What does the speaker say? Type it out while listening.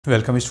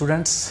Welcome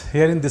students.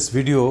 Here in this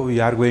video we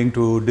are going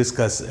to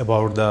discuss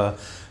about the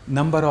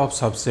number of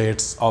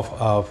subsets of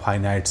a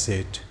finite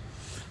set.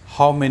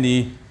 How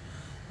many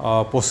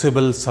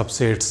possible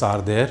subsets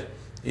are there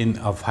in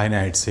a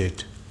finite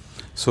set?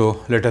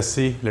 So let us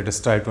see, let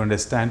us try to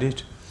understand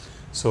it.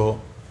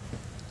 So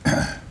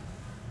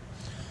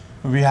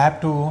we have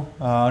to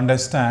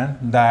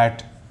understand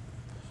that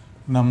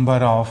number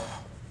of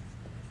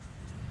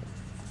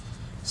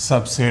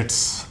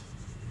subsets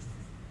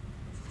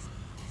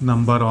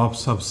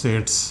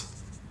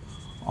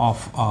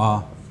of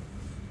a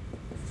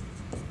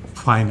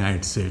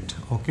finite set.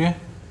 Okay,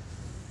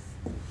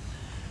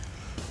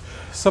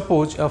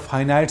 suppose a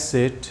finite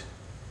set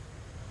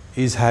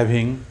is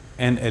having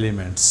n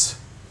elements.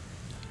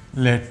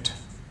 Let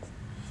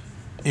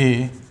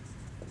A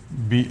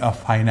be a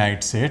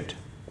finite set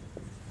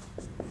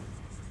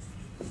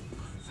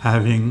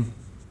having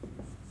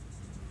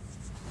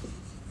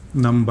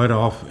number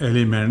of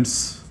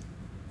elements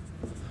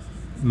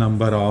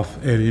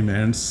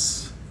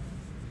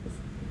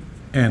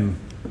n.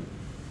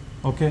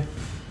 Okay,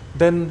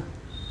 then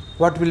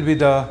what will be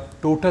the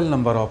total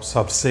number of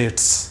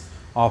subsets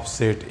of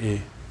set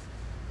A?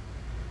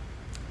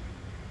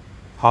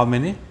 How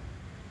many?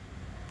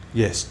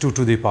 Yes, 2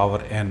 to the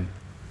power n.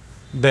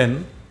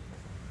 Then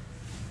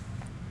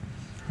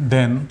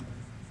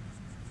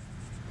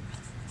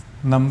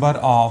number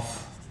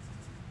of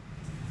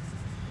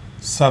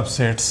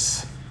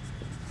subsets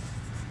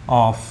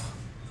of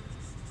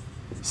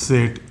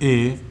set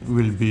A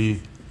will be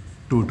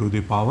 2 to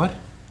the power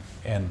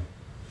n.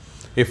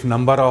 If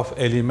number of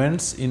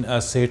elements in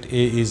a set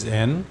A is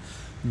n,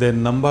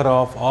 then number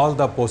of all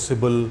the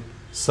possible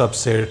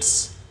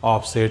subsets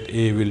of set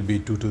A will be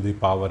 2 to the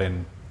power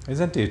n,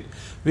 isn't it?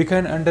 We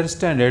can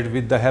understand it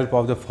with the help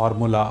of the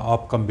formula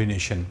of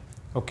combination.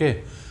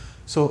 Okay,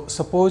 so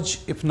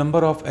suppose if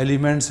number of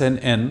elements in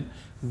n,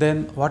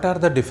 then what are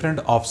the different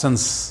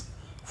options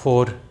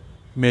for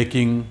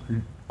making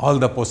all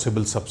the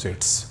possible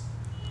subsets?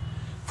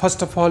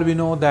 First of all, we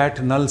know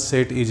that null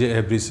set is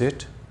every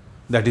set,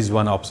 that is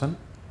one option,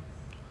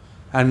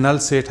 and null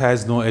set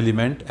has no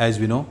element, as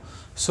we know.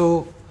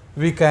 So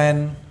we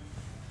can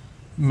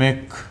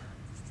make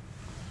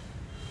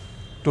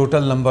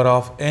total number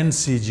of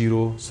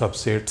nc0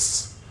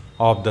 subsets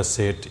of the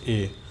set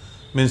A,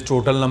 means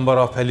total number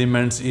of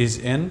elements is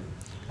n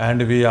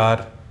and we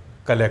are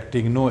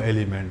collecting no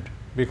element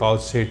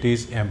because set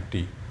is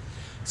empty.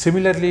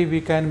 Similarly,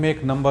 we can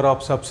make number of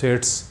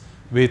subsets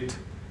with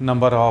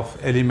number of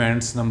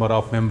elements, number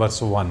of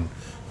members 1.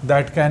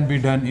 That can be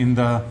done in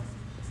the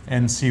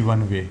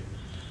nc1 way.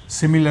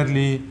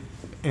 Similarly,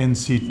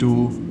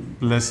 nc2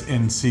 plus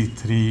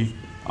nc3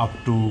 up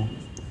to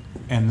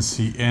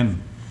ncn.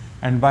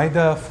 And by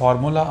the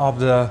formula of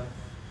the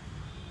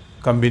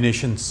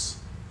combinations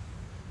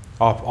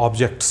of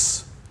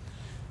objects,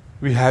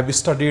 we have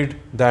studied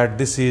that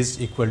this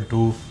is equal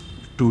to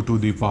 2 to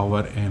the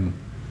power n,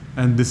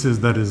 and this is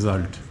the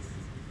result.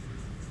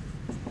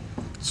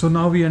 So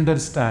now we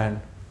understand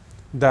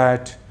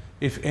that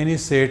if any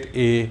set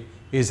A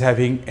is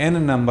having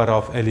n number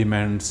of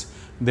elements,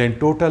 then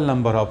total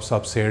number of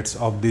subsets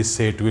of this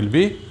set will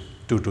be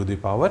 2 to the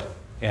power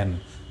n.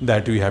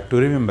 That we have to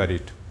remember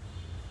it.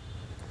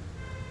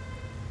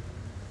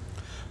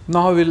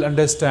 Now we will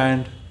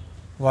understand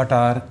what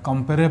are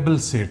comparable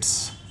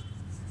sets.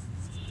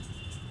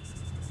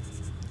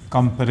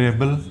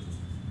 Comparable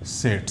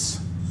sets.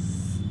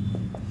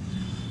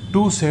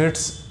 Two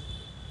sets,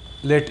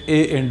 let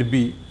A and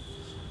B,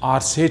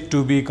 are said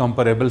to be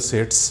comparable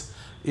sets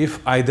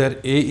if either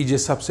A is a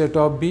subset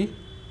of B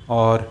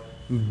or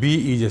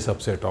B is a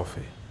subset of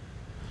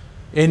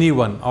A. Any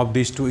one of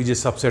these two is a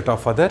subset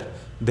of other,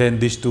 then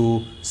these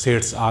two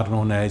sets are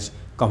known as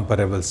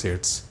comparable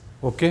sets.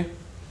 Okay,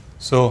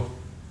 so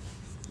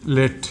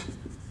let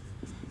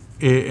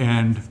A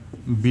and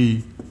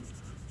B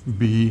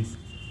be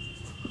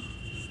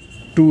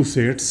two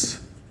sets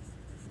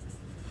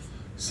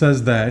such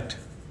that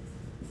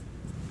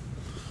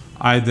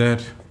either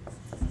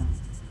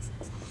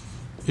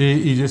A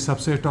is a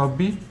subset of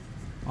B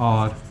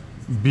or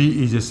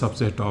B is a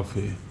subset of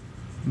A.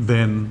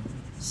 Then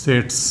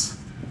sets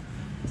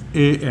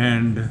A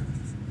and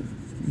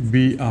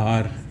B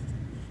are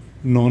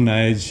known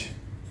as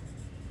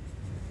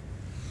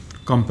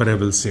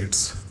comparable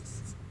sets.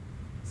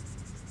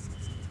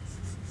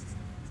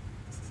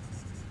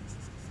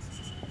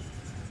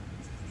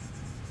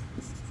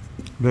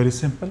 Very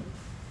simple.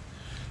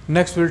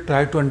 Next, we will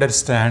try to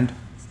understand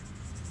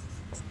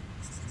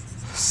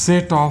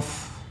set of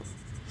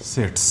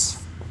sets.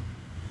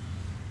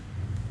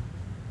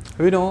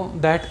 We know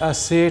that a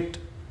set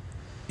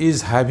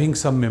is having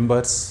some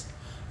members,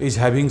 is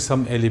having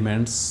some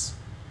elements.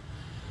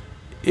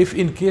 If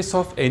in case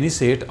of any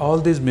set, all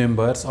these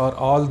members or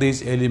all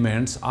these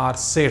elements are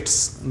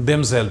sets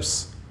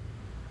themselves,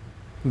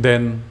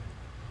 then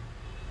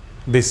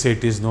this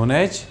set is known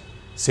as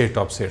set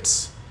of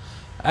sets.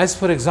 As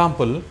for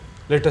example,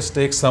 let us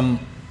take some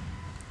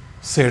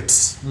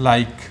sets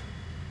like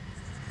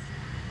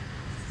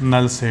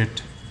null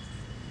set,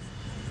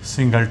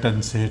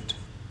 singleton set,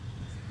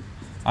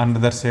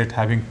 another set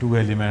having two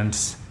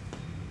elements,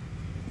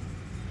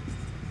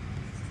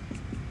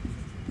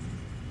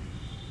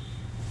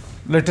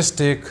 let us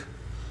take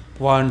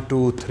 1,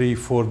 2, 3,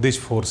 4, these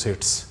 4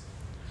 sets.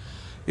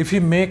 If we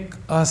make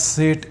a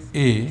set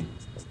A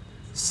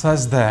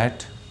such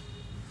that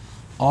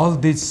all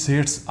these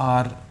sets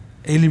are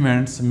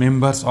elements,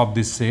 members of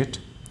this set,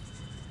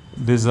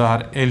 these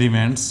are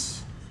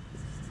elements,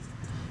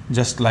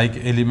 just like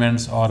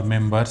elements or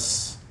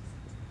members.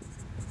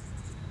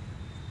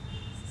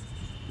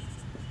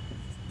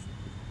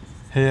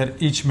 Here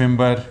each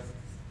member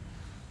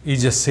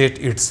is a set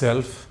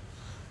itself.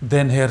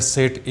 Then here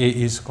set A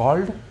is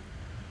called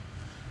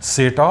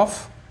set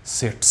of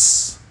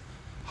sets.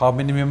 How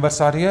many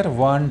members are here?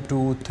 1,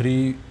 2,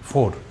 3,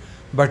 4.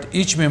 But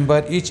each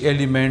member, each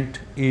element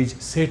is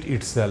set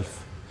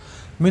itself.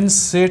 Means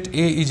set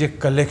A is a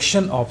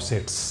collection of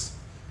sets.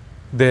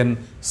 Then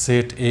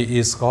set A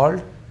is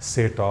called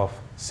set of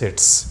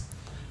sets.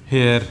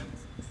 Here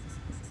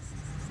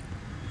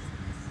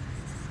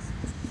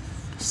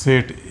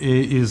set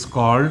A is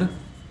called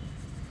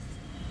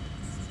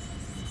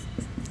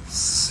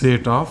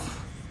set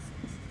of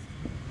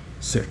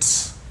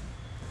sets.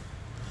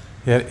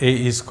 Here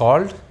A is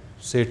called,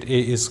 set A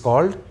is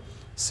called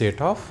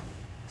set of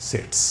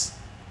sets.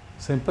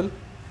 Simple.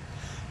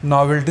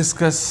 Now we'll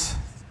discuss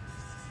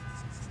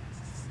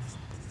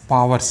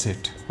power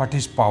set. What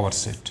is power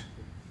set?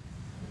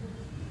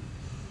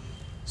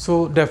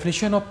 So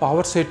definition of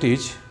power set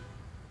is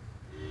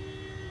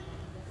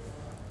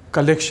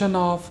collection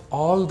of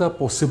all the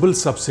possible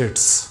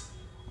subsets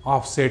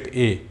of set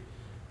A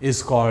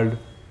is called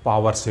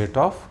power set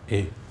of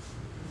A.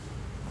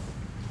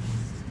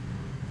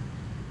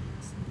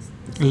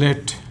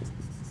 Let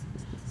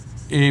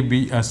A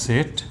be a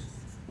set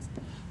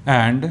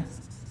and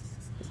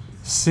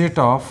set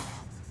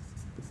of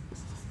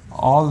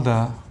all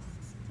the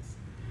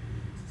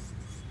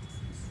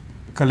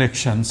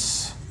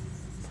collections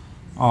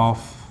of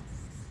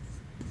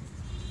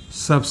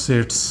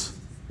subsets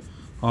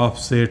of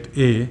set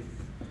A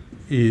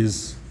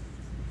is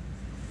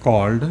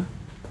called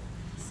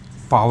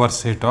power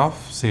set of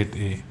set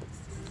A.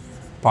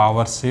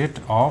 Power set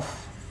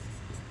of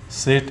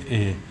set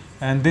A,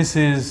 and this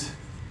is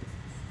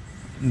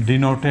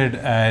denoted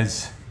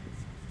as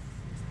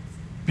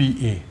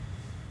PA.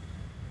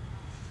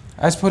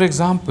 As for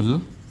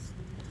example,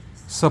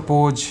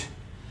 suppose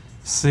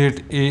set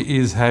A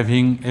is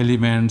having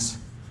elements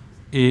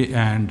A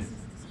and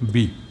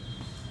B.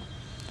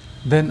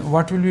 Then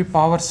what will be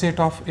power set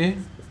of A?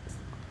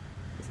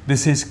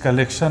 This is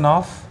collection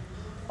of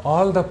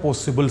all the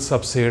possible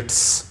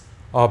subsets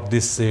of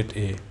this set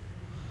A.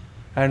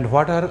 And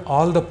what are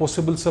all the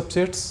possible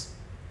subsets?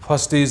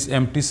 First is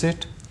empty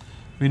set.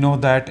 We know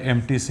that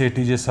empty set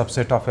is a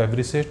subset of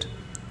every set.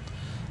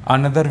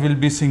 Another will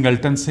be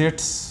singleton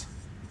sets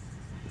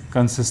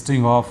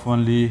consisting of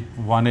only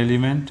one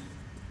element.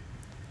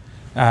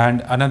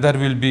 And another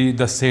will be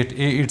the set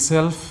A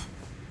itself,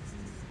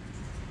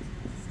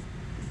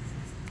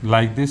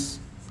 like this.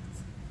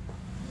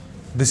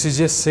 This is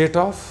a set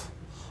of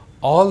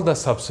all the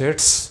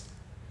subsets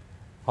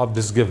of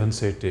this given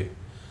set A.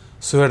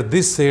 So here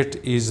this set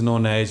is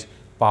known as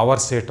power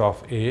set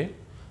of A.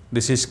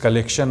 This is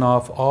collection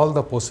of all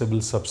the possible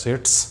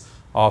subsets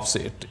of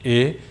set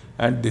A,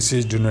 and this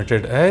is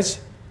denoted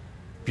as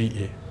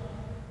PA.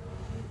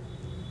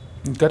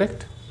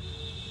 Correct?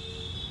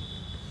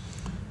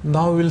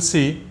 Now we will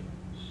see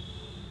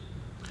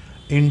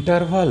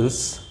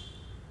intervals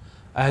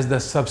as the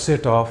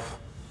subset of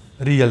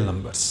real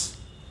numbers.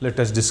 Let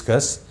us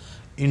discuss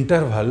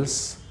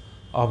intervals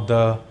of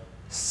the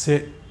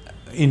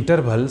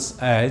intervals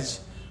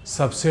as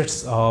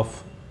subsets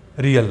of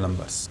real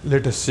numbers.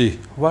 Let us see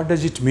what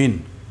does it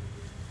mean.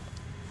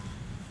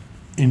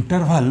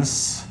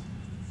 Intervals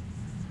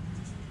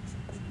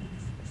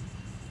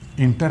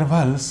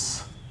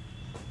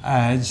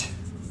as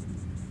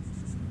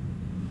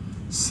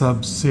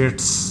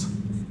subsets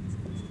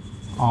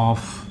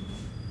of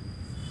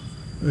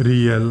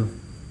real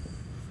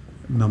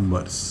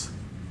numbers.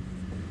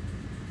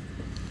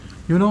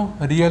 You know,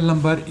 a real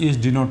number is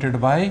denoted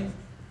by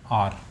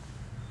R,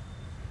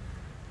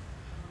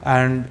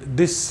 and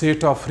this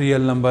set of real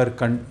number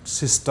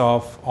consists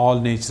of all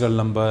natural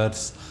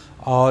numbers,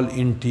 all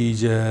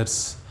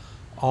integers,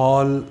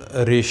 all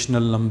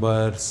rational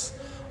numbers,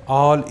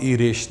 all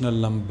irrational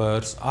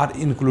numbers are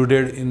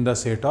included in the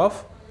set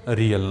of a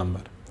real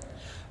number.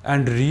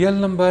 And real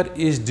number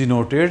is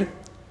denoted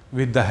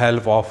with the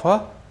help of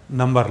a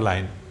number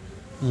line,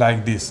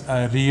 like this.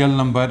 A real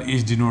number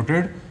is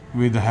denoted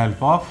with the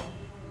help of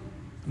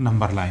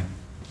number line.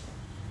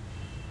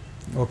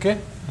 Okay,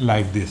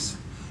 like this.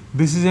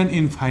 This is an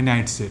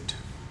infinite set.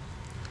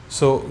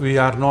 So we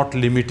are not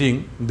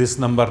limiting this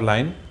number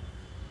line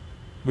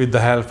with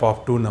the help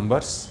of two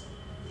numbers.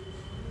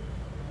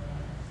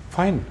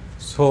 Fine.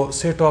 So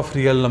set of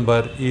real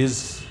number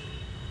is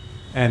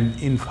an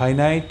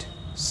infinite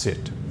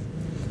set.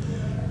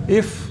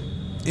 If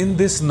in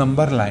this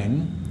number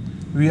line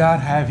we are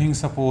having,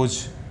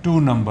 suppose,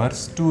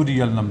 two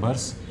real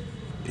numbers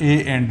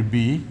a and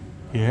b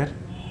here.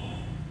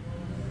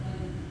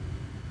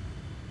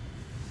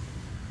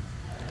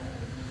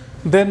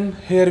 Then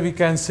here we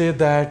can say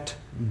that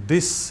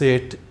this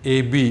set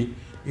AB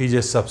is a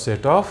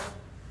subset of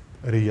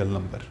real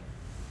number.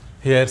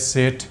 Here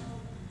set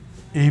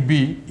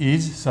AB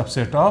is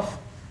subset of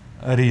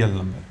a real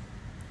number,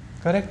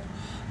 correct?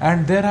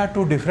 And there are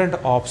two different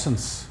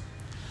options.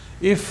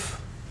 If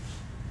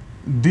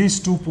these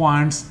 2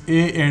 points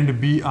A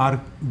and B are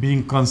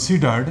being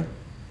considered,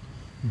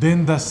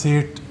 then the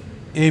set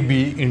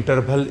AB,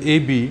 interval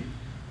AB,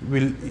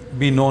 will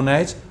be known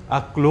as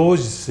a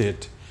closed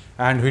set,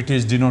 and which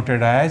is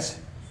denoted as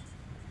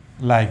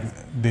like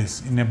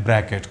this in a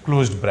bracket,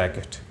 closed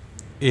bracket,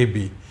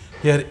 AB.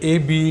 Here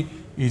AB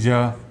is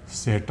a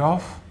set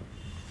of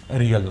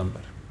real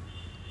number.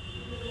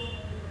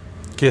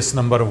 Case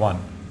number 1.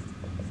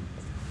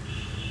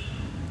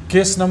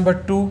 Case number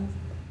 2,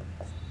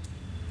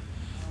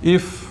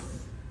 if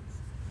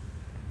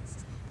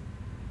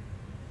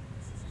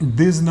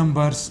these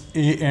numbers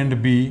A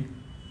and B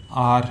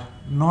are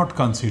not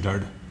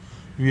considered,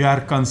 we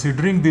are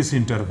considering this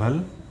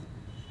interval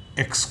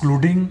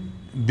excluding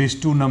these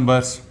two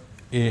numbers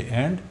A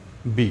and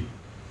B,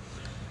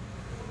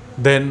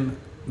 then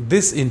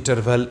this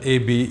interval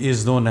AB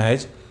is known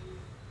as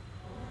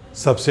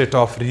subset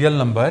of real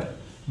number,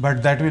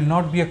 but that will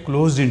not be a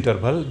closed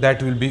interval,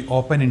 that will be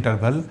open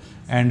interval,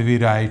 and we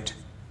write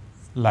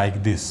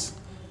like this.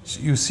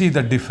 You see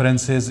the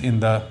differences in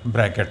the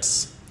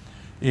brackets.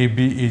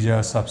 AB is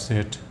a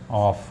subset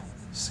of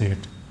set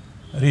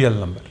real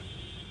number.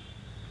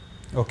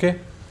 Okay.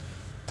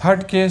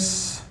 Third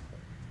case,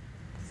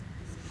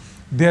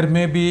 there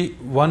may be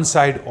one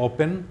side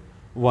open,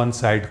 one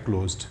side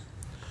closed.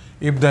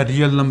 If the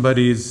real number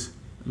is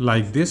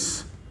like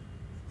this,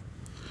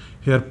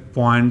 here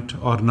point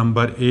or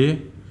number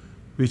A,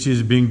 which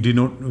is being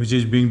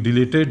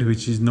deleted,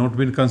 which is not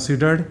been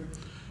considered,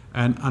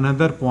 and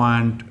another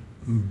point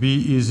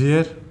B is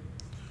here,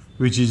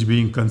 which is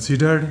being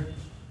considered,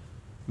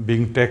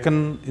 being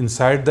taken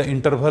inside the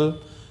interval,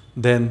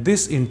 then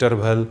this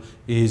interval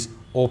is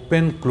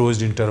open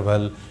closed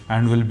interval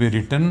and will be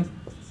written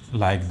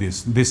like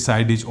this. This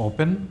side is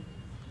open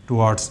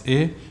towards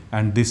A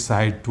and this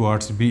side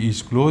towards B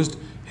is closed.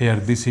 Here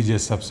this is a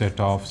subset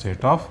of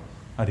set of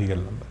a real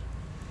number.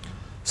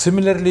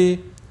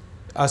 Similarly,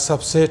 a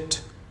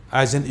subset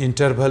as an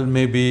interval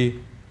may be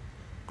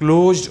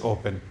closed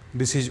open.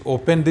 This is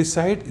open this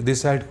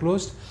side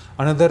closed.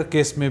 Another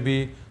case may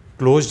be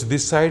closed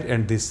this side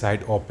and this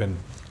side open,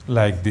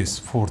 like this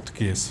fourth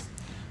case.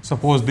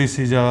 Suppose this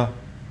is a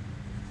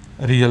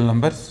real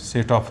number,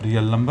 set of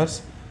real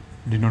numbers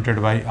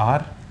denoted by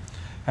R,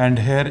 and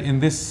here in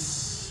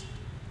this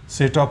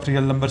set of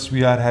real numbers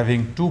we are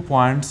having 2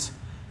 points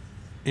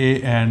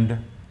A and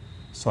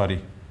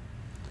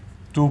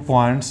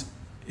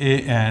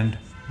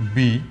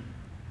B.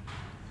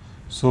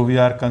 So we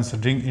are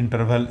considering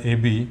interval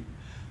AB,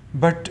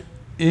 but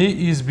A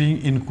is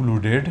being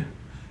included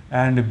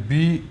and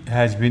B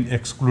has been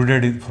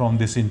excluded from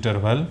this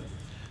interval.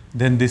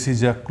 Then this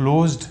is a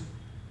closed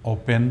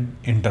open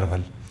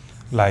interval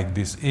like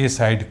this. A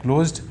side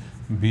closed,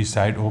 B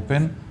side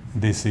open.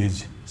 This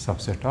is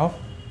subset of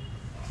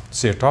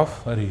set of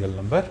a real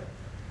number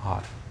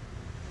R.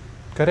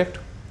 Correct?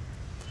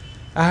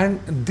 And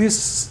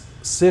this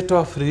set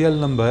of real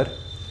number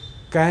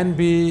can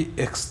be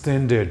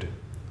extended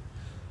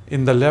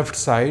in the left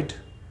side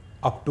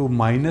up to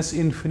minus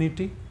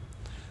infinity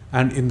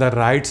and in the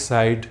right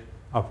side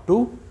up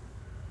to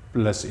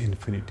plus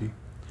infinity.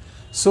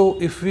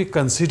 So if we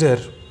consider,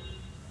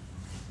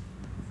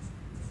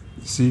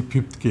 see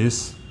fifth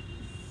case,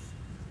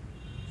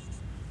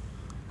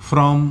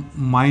 from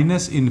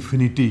minus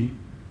infinity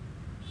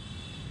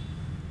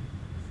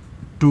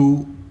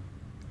to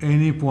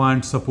any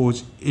point,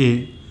 suppose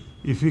A,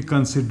 if we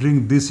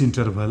considering this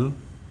interval,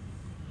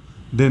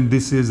 then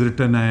this is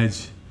written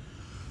as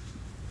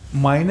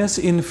minus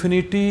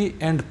infinity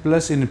and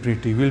plus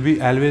infinity will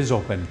be always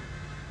open,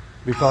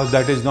 because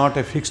that is not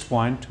a fixed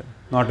point,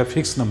 not a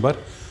fixed number.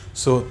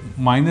 So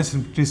minus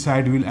infinity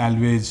side will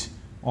always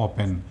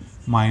open,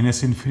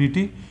 minus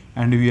infinity,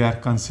 and we are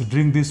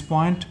considering this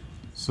point,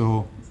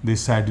 so this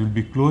side will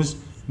be closed.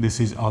 This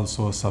is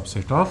also a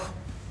subset of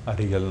a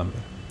real number.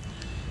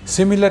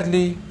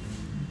 Similarly,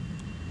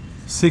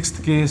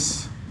 sixth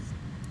case,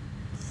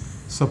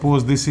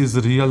 suppose this is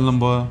a real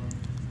number,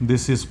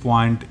 this is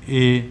point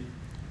A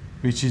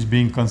which is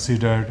being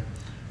considered,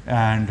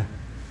 and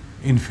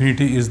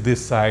infinity is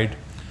this side,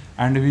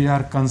 and we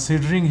are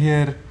considering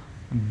here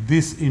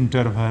this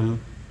interval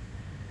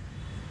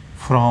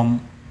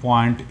from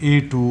point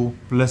A to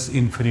plus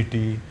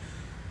infinity.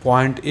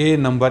 Point A,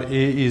 number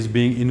A is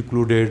being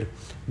included,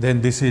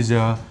 then this is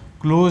a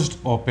closed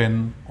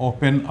open,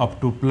 open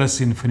up to plus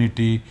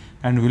infinity,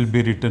 and will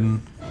be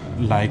written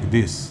like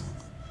this,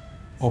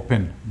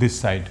 open this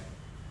side.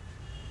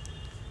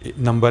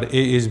 Number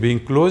A is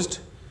being closed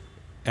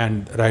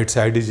and right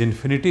side is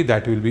infinity,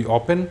 that will be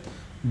open.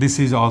 This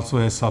is also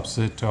a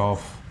subset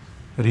of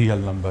real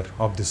number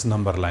of this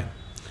number line.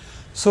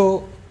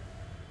 So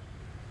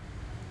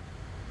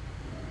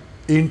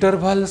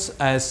intervals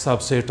as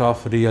subset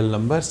of real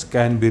numbers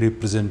can be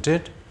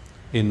represented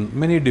in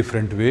many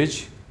different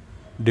ways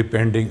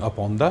depending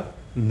upon the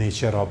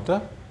nature of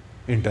the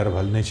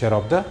interval, nature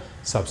of the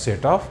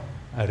subset of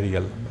a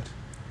real number.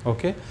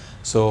 Okay.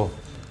 So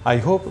I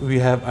hope we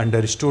have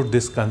understood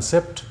this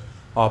concept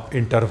of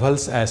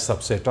intervals as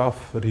subset of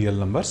real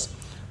numbers.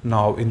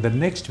 Now in the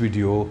next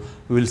video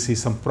we will see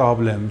some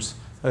problems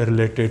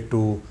related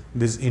to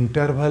this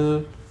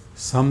interval,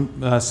 some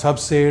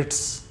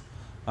subsets,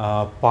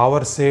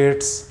 power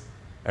sets,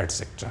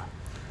 etc.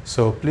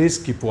 So please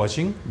keep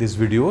watching these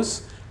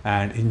videos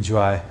and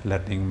enjoy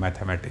learning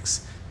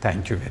mathematics.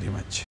 Thank you very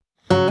much.